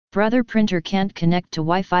Brother printer can't connect to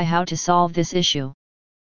Wi-Fi. How to solve this issue?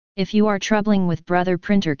 If you are troubling with brother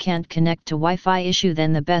printer can't connect to Wi-Fi issue,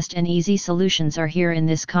 then the best and easy solutions are here in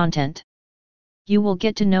this content. You will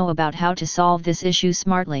get to know about how to solve this issue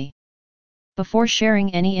smartly. Before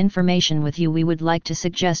sharing any information with you, we would like to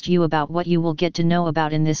suggest you about what you will get to know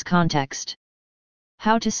about in this context.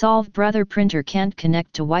 How to solve brother printer can't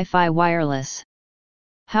connect to Wi-Fi wireless.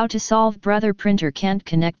 How to solve brother printer can't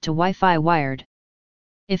connect to Wi-Fi wired.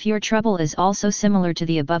 If your trouble is also similar to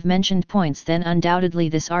the above mentioned points, then undoubtedly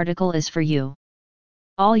this article is for you.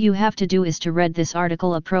 All you have to do is to read this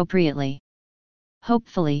article appropriately.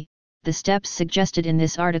 Hopefully, the steps suggested in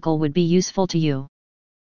this article would be useful to you.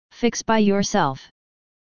 Fix by yourself.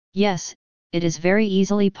 Yes, it is very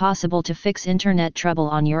easily possible to fix internet trouble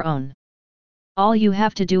on your own. All you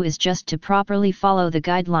have to do is just to properly follow the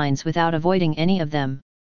guidelines without avoiding any of them.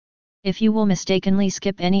 If you will mistakenly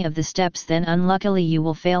skip any of the steps, then unluckily you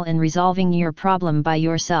will fail in resolving your problem by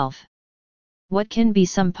yourself. What can be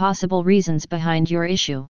some possible reasons behind your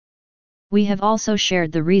issue? We have also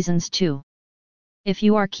shared the reasons too. If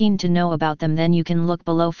you are keen to know about them, then you can look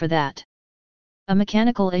below for that. A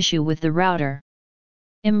mechanical issue with the router.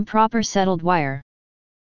 Improper settled wire.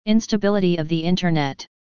 Instability of the internet.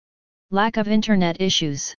 Lack of internet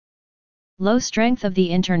issues. Low strength of the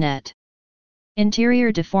internet.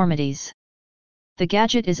 Interior deformities. The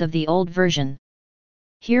gadget is of the old version.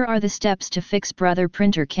 Here are the steps to fix brother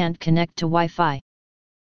printer can't connect to Wi-Fi.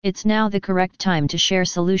 It's now the correct time to share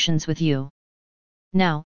solutions with you.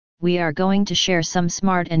 Now, we are going to share some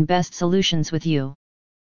smart and best solutions with you.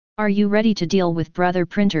 Are you ready to deal with brother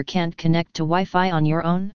printer can't connect to Wi-Fi on your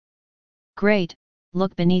own? Great,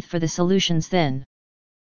 look beneath for the solutions then.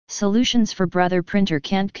 Solutions for brother printer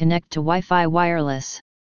can't connect to Wi-Fi wireless.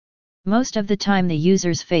 Most of the time the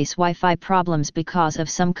users face Wi-Fi problems because of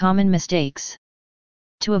some common mistakes.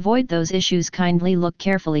 To avoid those issues, kindly look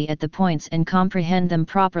carefully at the points and comprehend them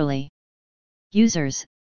properly. Users,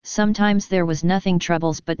 sometimes there was nothing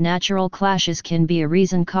troubles, but natural clashes can be a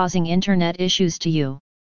reason causing internet issues to you.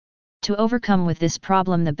 To overcome with this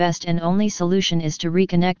problem, the best and only solution is to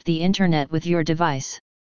reconnect the internet with your device.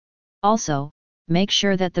 Also, make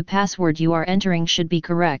sure that the password you are entering should be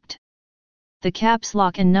correct. The caps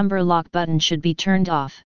lock and number lock button should be turned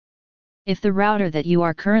off. If the router that you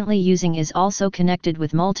are currently using is also connected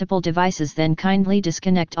with multiple devices, then kindly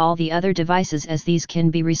disconnect all the other devices, as these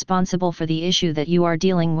can be responsible for the issue that you are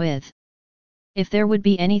dealing with. If there would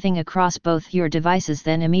be anything across both your devices,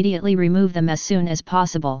 then immediately remove them as soon as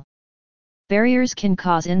possible. Barriers can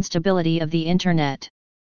cause instability of the internet.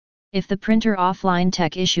 If the printer offline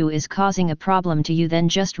tech issue is causing a problem to you, then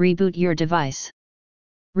just reboot your device.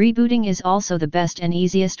 Rebooting is also the best and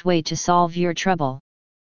easiest way to solve your trouble.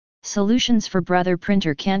 Solutions for brother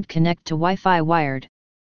printer can't connect to Wi-Fi wired.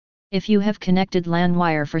 If you have connected LAN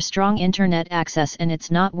wire for strong internet access and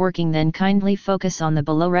it's not working, then kindly focus on the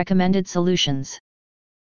below recommended solutions.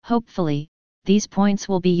 Hopefully, these points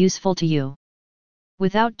will be useful to you.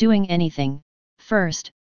 Without doing anything, first,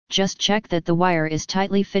 just check that the wire is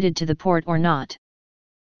tightly fitted to the port or not.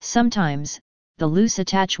 Sometimes, the loose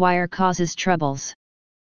attach wire causes troubles.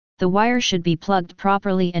 The wire should be plugged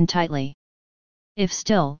properly and tightly. If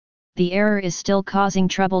still, the error is still causing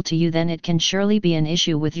trouble to you, then it can surely be an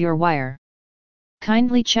issue with your wire.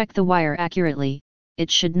 Kindly check the wire accurately,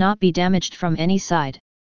 it should not be damaged from any side.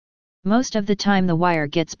 Most of the time the wire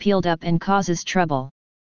gets peeled up and causes trouble.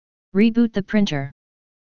 Reboot the printer.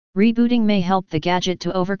 Rebooting may help the gadget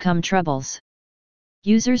to overcome troubles.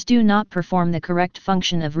 Users do not perform the correct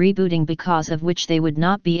function of rebooting, because of which they would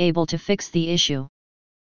not be able to fix the issue.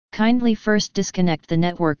 Kindly first disconnect the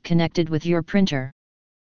network connected with your printer.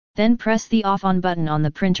 Then press the off-on button on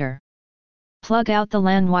the printer. Plug out the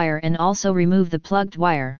LAN wire and also remove the plugged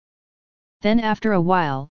wire. Then after a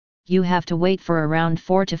while, you have to wait for around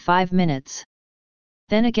 4 to 5 minutes.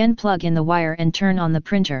 Then again plug in the wire and turn on the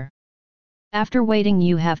printer. After waiting,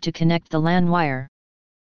 you have to connect the LAN wire.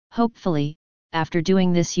 Hopefully, after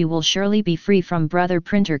doing this, you will surely be free from brother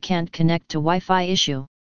printer can't connect to Wi-Fi issue.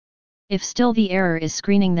 If still the error is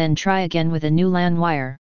screening, then try again with a new LAN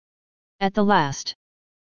wire. At the last,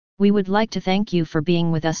 we would like to thank you for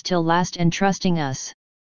being with us till last and trusting us.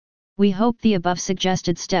 We hope the above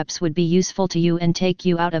suggested steps would be useful to you and take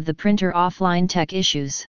you out of the printer offline tech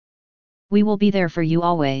issues. We will be there for you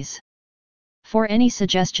always. For any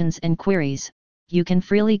suggestions and queries, you can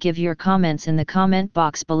freely give your comments in the comment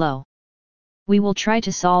box below. We will try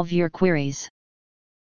to solve your queries.